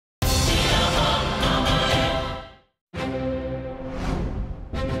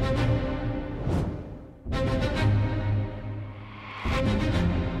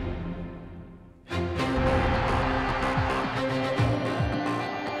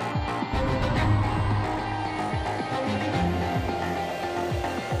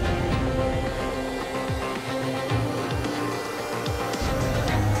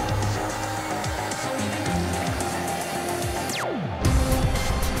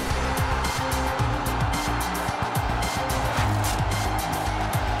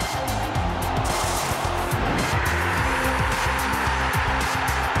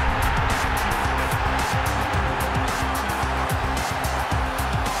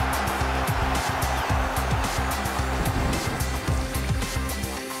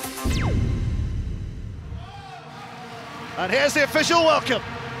And here's the official welcome.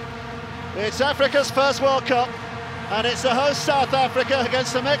 It's Africa's first World Cup, and it's the host South Africa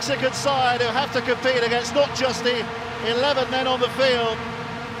against the Mexican side, who have to compete against not just the 11 men on the field.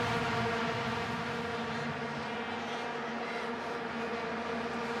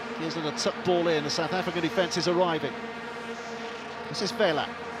 Here's a tuck ball in, the South African defence is arriving. This is Vela,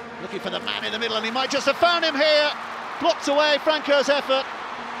 looking for the man in the middle, and he might just have found him here. Blocked away Franco's effort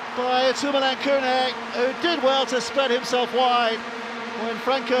by Tshabalala, who did well to spread himself wide when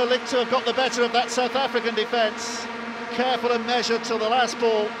Franco looked to have got the better of that South African defence. Careful and measured till the last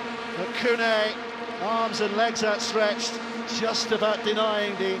ball. But Kune, arms and legs outstretched, just about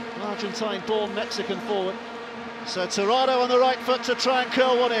denying the Argentine-born Mexican forward. So Tirado on the right foot to try and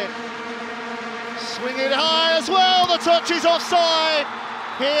curl one in. Swinging high as well, the touch is offside.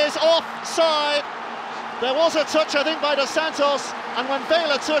 He is offside. There was a touch, I think, by Dos Santos, and when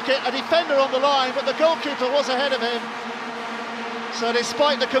Vela took it, a defender on the line, but the goalkeeper was ahead of him. So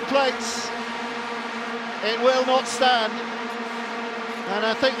despite the complaints, it will not stand. And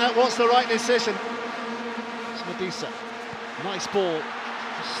I think that was the right decision. It's Modise. Nice ball.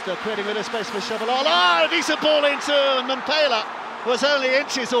 Just creating a bit of space for Tshabalala. A decent ball into, and Mpela was only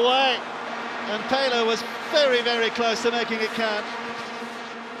inches away. And Mpela was very, very close to making it count.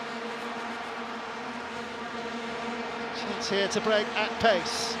 Chance here to break at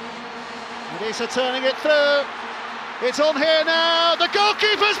pace. Modise turning it through. It's on here now. The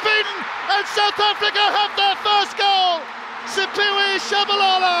goalkeeper's beaten, and South Africa have their first goal. Siphiwe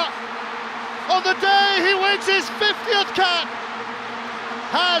Tshabalala, on the day he wins his 50th cap,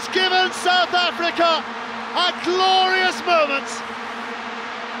 has given South Africa a glorious moment.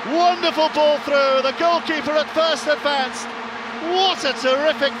 Wonderful ball through, the goalkeeper at first advanced. What a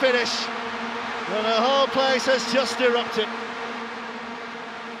terrific finish. And the whole place has just erupted.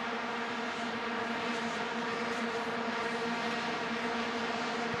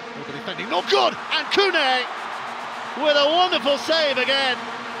 The defending, not good, and Kune with a wonderful save again.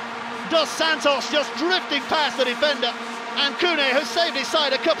 Dos Santos just drifting past the defender, and Kune, who saved his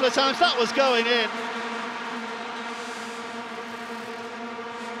side a couple of times, that was going in.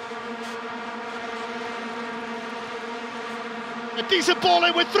 A decent ball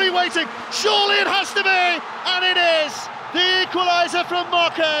in with three waiting. Surely it has to be, and it is. The equaliser from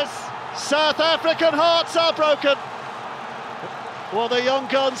Marquez. South African hearts are broken. Well, the young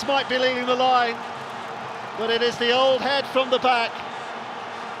guns might be leading the line, but it is the old head from the back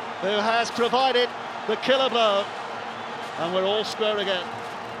who has provided the killer blow, and we're all square again.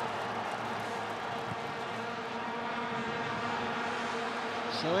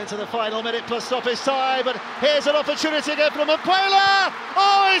 So into the final minute plus stoppage time, but here's an opportunity again from Mpela.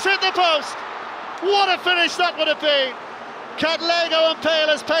 Oh, he's hit the post. What a finish that would have been. Lego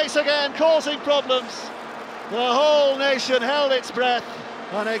Mpela's pace again, causing problems. The whole nation held its breath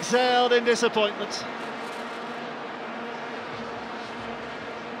and exhaled in disappointment.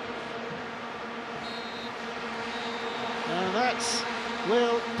 And that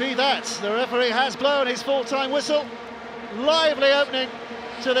will be that. The referee has blown his full-time whistle. Lively opening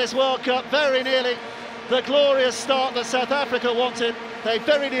to this World Cup, very nearly the glorious start that South Africa wanted. They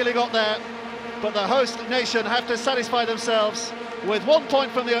very nearly got there, but the host nation have to satisfy themselves with 1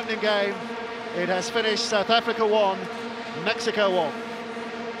 point from the opening game. It has finished South Africa 1, Mexico 1.